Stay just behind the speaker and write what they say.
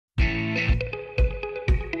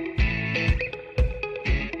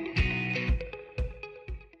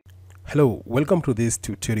Hello, welcome to this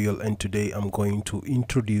tutorial, and today I'm going to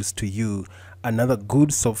introduce to you another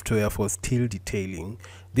good software for steel detailing.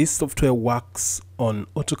 This software works on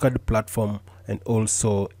AutoCAD platform and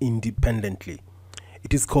also independently.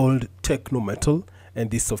 It is called TECNOMETAL,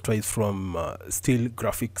 and this software is from Steel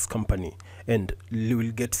Graphics Company, and we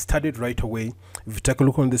will get started right away. If you take a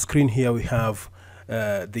look on the screen here, we have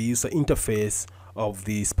the user interface of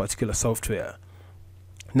this particular software.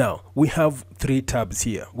 Now, we have three tabs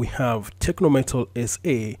here. We have TECNOMETAL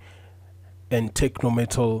SA and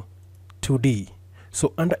TECNOMETAL 2D.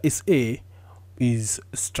 So under SA is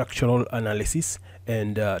structural analysis,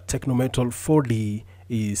 and TECNOMETAL 4D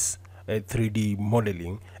is 3D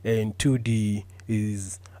modeling, and 2D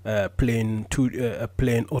is plain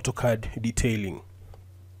AutoCAD detailing.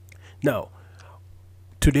 Now,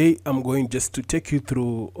 today I'm going just to take you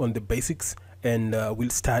through on the basics, and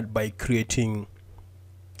we'll start by creating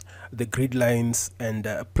the grid lines and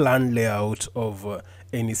plan layout of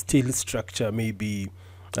any steel structure, maybe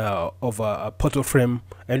of a portal frame,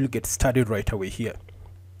 and we'll get started right away here.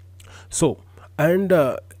 So, and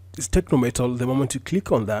it's TECNOMETAL. The moment you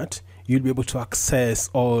click on that, you'll be able to access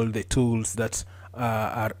all the tools that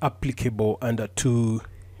are applicable under 2D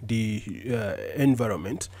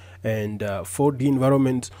environment, and for the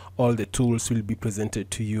environment, all the tools will be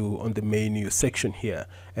presented to you on the menu section here,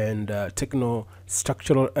 and techno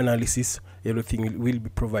structural analysis, everything will be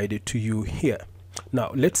provided to you here.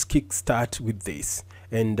 Now let's kick start with this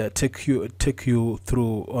and take you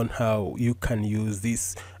through on how you can use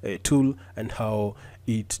this tool and how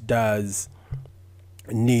it does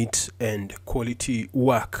neat and quality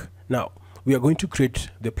work. Now we are going to create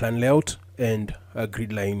the plan layout and a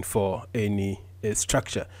grid line for any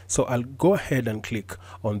structure. So I'll go ahead and click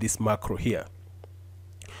on this macro here.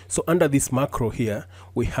 So under this macro here,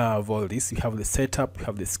 we have all this. You have the setup, you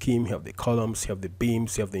have the scheme, you have the columns, you have the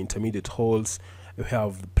beams, you have the intermediate holes, you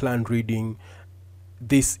have the plan reading.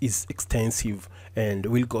 This is extensive, and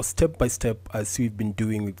we'll go step by step as we've been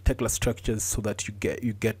doing with Tekla structures, so that you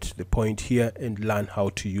get the point here and learn how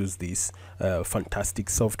to use this fantastic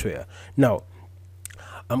software. Now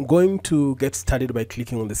I'm going to get started by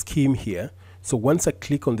clicking on the scheme here. So once I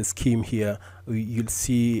click on the scheme here, you'll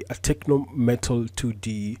see a TECNOMETAL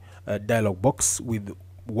 2D dialog box with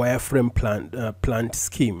wireframe plant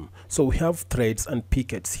scheme. So we have threads and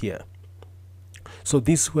pickets here. So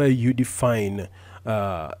this is where you define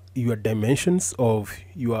your dimensions of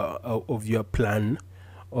your plan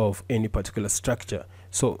of any particular structure.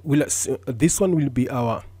 So this one will be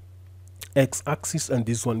our x-axis, and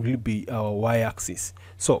this one will be our y-axis.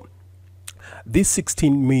 So this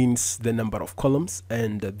 16 means the number of columns,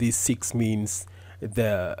 and this 6 means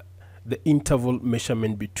the interval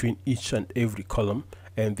measurement between each and every column,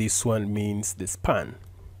 and this one means the span.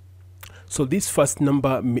 So this first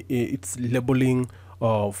number, it's labeling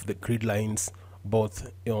of the grid lines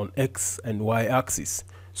both on x and y axis.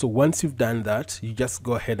 So once you've done that, you just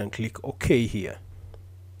go ahead and click OK here.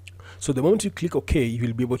 So the moment you click OK, you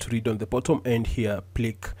will be able to read on the bottom end here,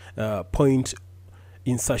 click point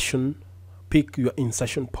insertion. Pick your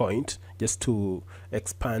insertion point just to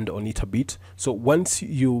expand on it a bit. So once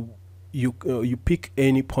you pick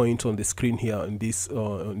any point on the screen here in this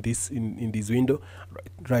window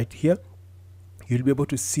right here, you'll be able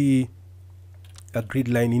to see a grid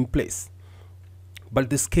line in place, but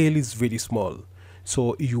the scale is very small,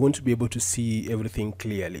 so you won't be able to see everything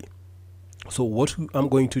clearly. So what I'm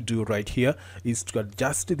going to do right here is to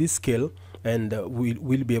adjust this scale, and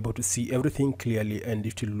we'll be able to see everything clearly, and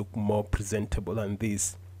it will look more presentable than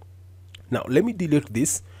this. Now let me delete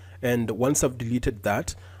this, and once I've deleted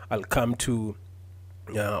that, I'll come to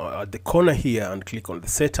at the corner here and click on the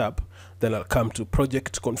setup. Then I'll come to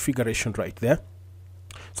project configuration right there.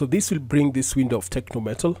 So this will bring this window of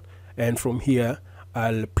TECNOMETAL, and from here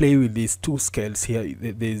I'll play with these two scales here.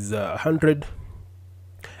 There's 100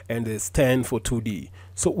 and there's 10 for 2D.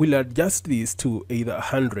 So we'll adjust these to either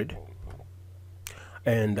 100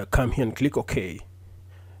 and come here and click OK.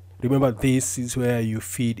 Remember, this is where you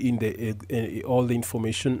feed in the all the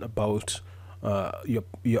information about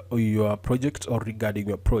your project or regarding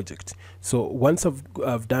your project. So once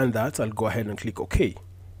I've done that, I'll go ahead and click OK.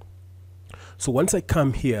 So once I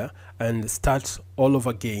come here and start all over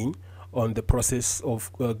again on the process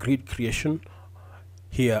of grid creation,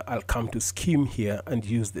 here I'll come to scheme here and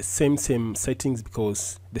use the same settings,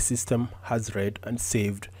 because the system has read and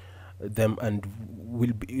saved them, and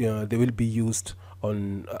they will be used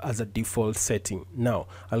on as a default setting. Now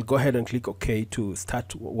I'll go ahead and click OK to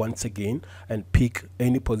start once again and pick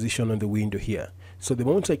any position on the window here. So the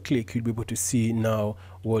moment I click, you'll be able to see now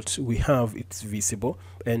what we have. It's visible,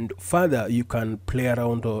 and further you can play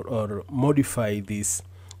around or modify this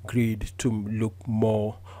grid to look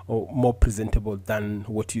more presentable than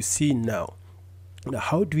what you see now. Now,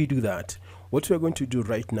 how do we do that? What we're going to do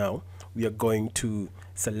right now, we are going to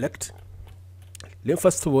select. Let me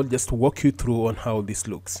first of all just walk you through on how this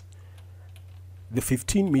looks. The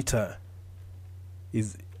 15 meter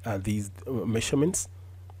is these measurements,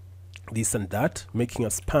 this and that, making a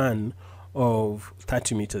span of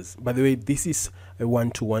 30 meters. By the way, this is a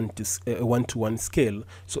one-to-one scale.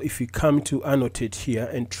 So if you come to annotate here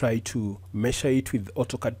and try to measure it with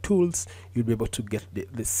AutoCAD tools, you'll be able to get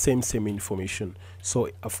the same information. So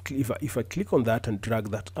if I click on that and drag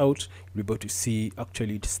that out, you'll be able to see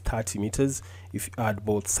actually it's 30 meters if you add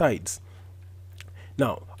both sides.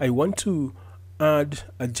 Now I want to add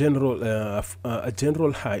a general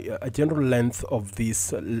height, a general length of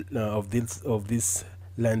this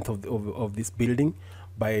length of this building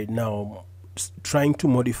by now trying to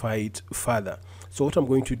modify it further. So what I'm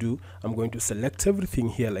going to do, I'm going to select everything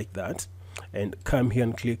here like that and come here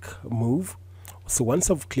and click move. So once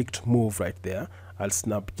I've clicked move right there, I'll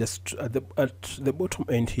snap just at the bottom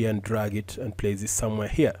end here and drag it and place it somewhere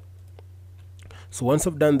here. So once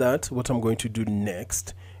I've done that, what I'm going to do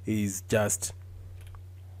next is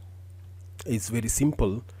it's very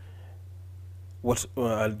simple.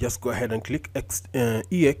 I'll just go ahead and click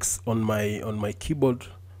EX on my keyboard,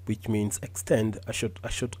 which means extend. A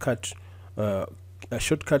shortcut for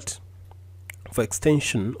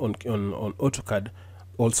extension on AutoCAD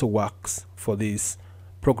also works for this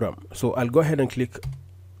program. So I'll go ahead and click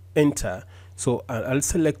enter. So I'll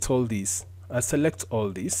select all these. I'll select all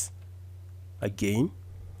this again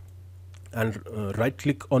and right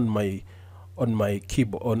click on my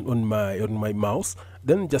keyboard on my mouse,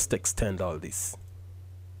 then just extend all this.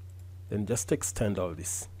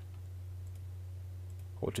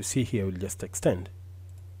 What you see here will just extend.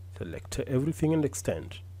 Select everything and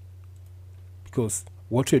extend, because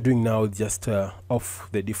what you're doing now is just off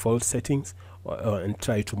the default settings and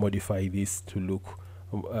try to modify this to look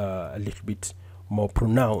a little bit more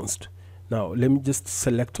pronounced. Now let me just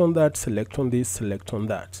select on that, select on this, select on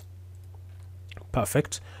that.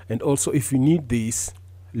 Perfect. And also if you need this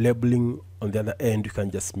labeling on the other end, you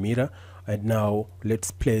can just mirror. And now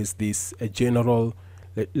let's place this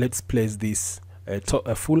let's place this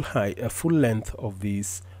a full length of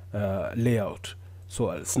this layout. So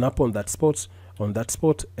I'll snap on that spot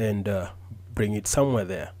and bring it somewhere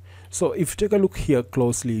there. So if you take a look here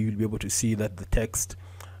closely, you'll be able to see that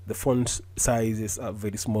the font sizes are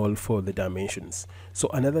very small for the dimensions. So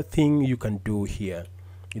another thing you can do here,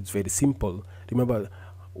 it's very simple. Remember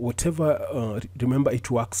it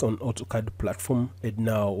works on AutoCAD platform, and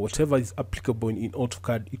now whatever is applicable in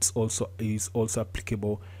AutoCAD, is also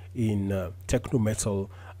applicable in TECNOMETAL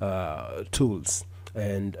tools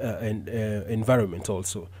and environment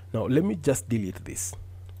also. Now let me just delete this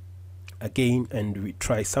again and we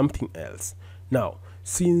try something else. Now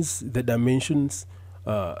since the dimensions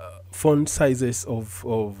font sizes of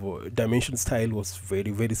dimension style was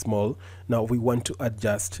very small, now we want to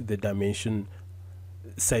adjust the dimension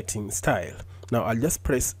setting style. Now I'll just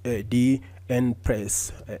press D and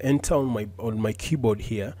press enter on my keyboard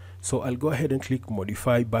here. So I'll go ahead and click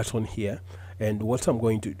modify button here, and what I'm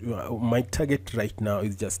going to do, my target right now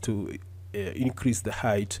is just to increase the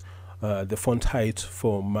height, the font height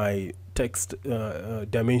for my text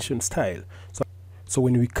dimension style. So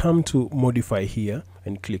when we come to modify here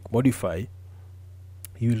and click modify,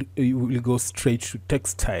 you will go straight to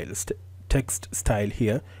text style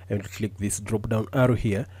here, and click this drop down arrow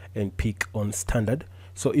here and pick on standard.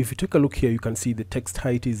 So if you take a look here, you can see the text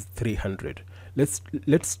height is 300.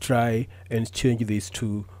 Let's try and change this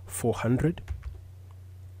to 400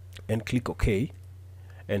 and click OK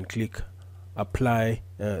and click apply,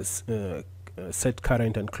 set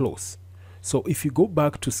current and close. So if you go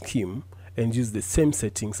back to scheme and use the same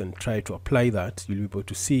settings and try to apply that, you'll be able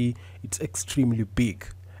to see it's extremely big,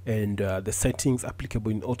 and the settings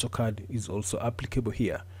applicable in AutoCAD is also applicable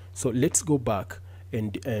here. So let's go back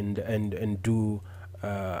and do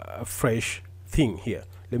a fresh thing here.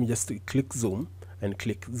 Let me just click zoom and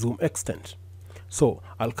click zoom extend. So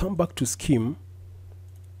I'll come back to scheme.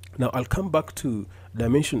 Now I'll come back to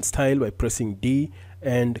dimension style by pressing D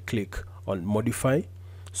and click on modify.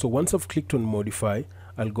 So once I've clicked on modify,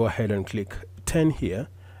 I'll go ahead and click 10 here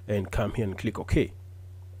and come here and click OK.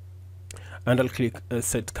 And I'll click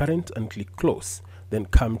set current and click close. Then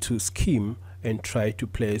come to scheme and try to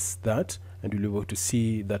place that, and you'll be able to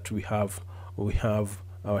see that we have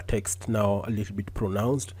our text now a little bit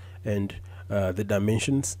pronounced, and the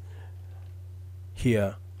dimensions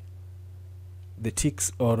here the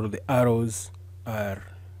ticks or the arrows are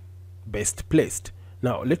best placed.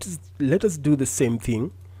 Now let us do the same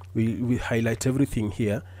thing. We highlight everything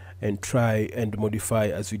here and try and modify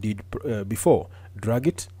as we did before. Drag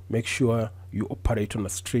it, make sure you operate on a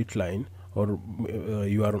straight line, or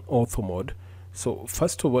you are on ortho mode. So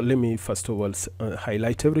first of all, let me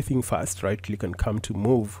highlight everything first. Right click and come to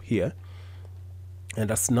move here, and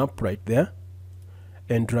a snap right there,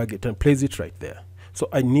 and drag it and place it right there. So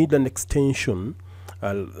I need an extension.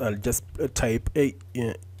 I'll just type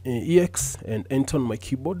EX and enter on my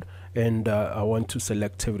keyboard, and I want to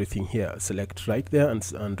select everything here. Select right there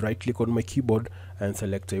and right click on my keyboard and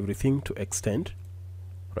select everything to extend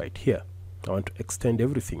right here. I want to extend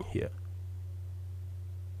everything here.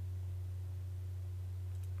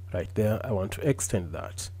 Right there, I want to extend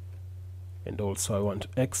that, and also I want to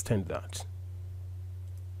extend that.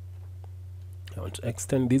 I want to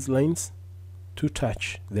extend these lines to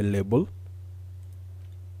touch the label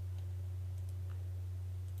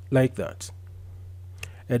like that.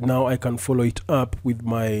 And now I can follow it up with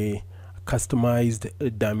my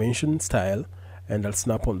customized dimension style, and I'll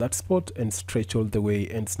snap on that spot and stretch all the way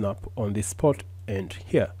and snap on this spot and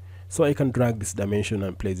here. So I can drag this dimension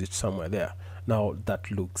and place it somewhere there. Now that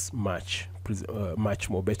looks much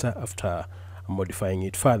more better after modifying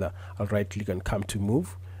it further. I'll right click and come to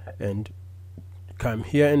move and come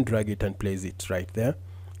here and drag it and place it right there.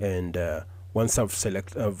 And once I've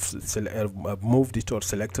moved it or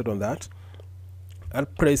selected on that, I'll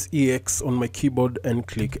press EX on my keyboard and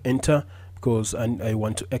click enter, because I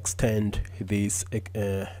want to extend these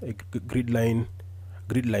grid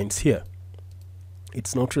lines here.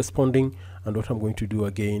 It's not responding, and what I'm going to do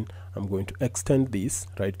again, I'm going to extend this.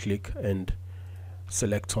 Right click and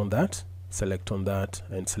select on that,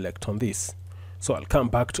 and select on this. So I'll come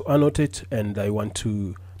back to annotate, and I want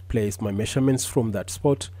to place my measurements from that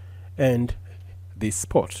spot and this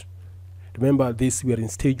spot. Remember, we are in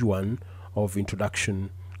stage 1 of introduction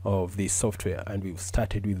of this software, and we've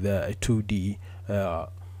started with a 2D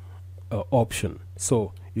option.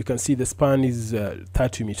 So you can see the span is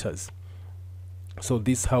 30 meters. So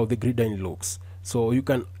this is how the grid line looks. So you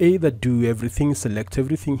can either do everything, select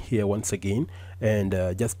everything here once again, and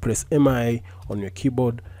just press MI on your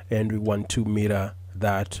keyboard, and we want to mirror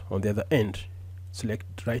that on the other end.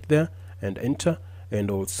 Select right there and enter,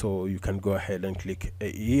 and also you can go ahead and click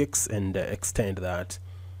EX and extend that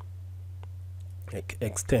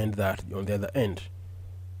on the other end.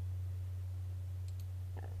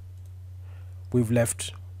 We've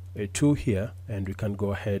left a 2 here, and we can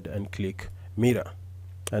go ahead and click mirror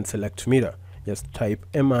and select mirror. Just type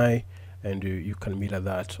MI and you can mirror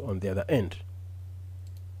that on the other end.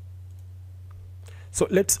 So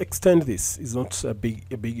let's extend this. It's not a big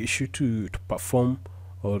issue to perform,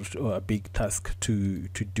 or a big task to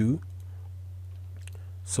do.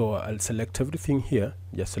 So I'll select everything here,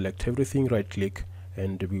 just select everything, right click,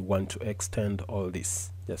 and we want to extend all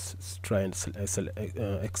this. Just try and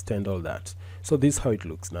extend all that. So this is how it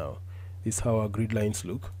looks now. This is how our grid lines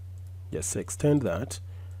look. Just extend that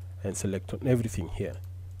and select on everything here.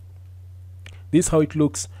 This is how it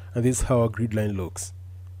looks, and this is how our grid line looks.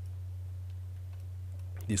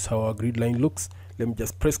 This is how our grid line looks. Let me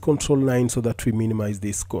just press Ctrl 9 so that we minimize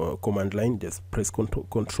this command line. Just press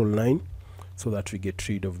Ctrl 9 so that we get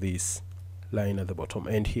rid of this line at the bottom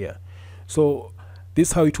end here. So this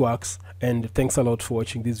is how it works, and thanks a lot for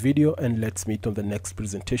watching this video, and let's meet on the next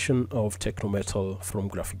presentation of TECNOMETAL from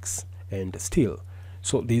Graphics and Steel.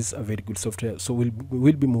 So this is a very good software, so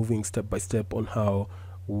we'll be moving step by step on how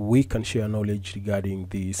we can share knowledge regarding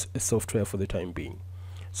this software for the time being.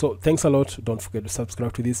 So thanks a lot. Don't forget to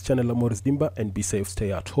subscribe to this channel. I'm Morris Dimba, and be safe,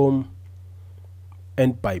 stay at home,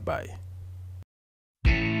 and bye bye.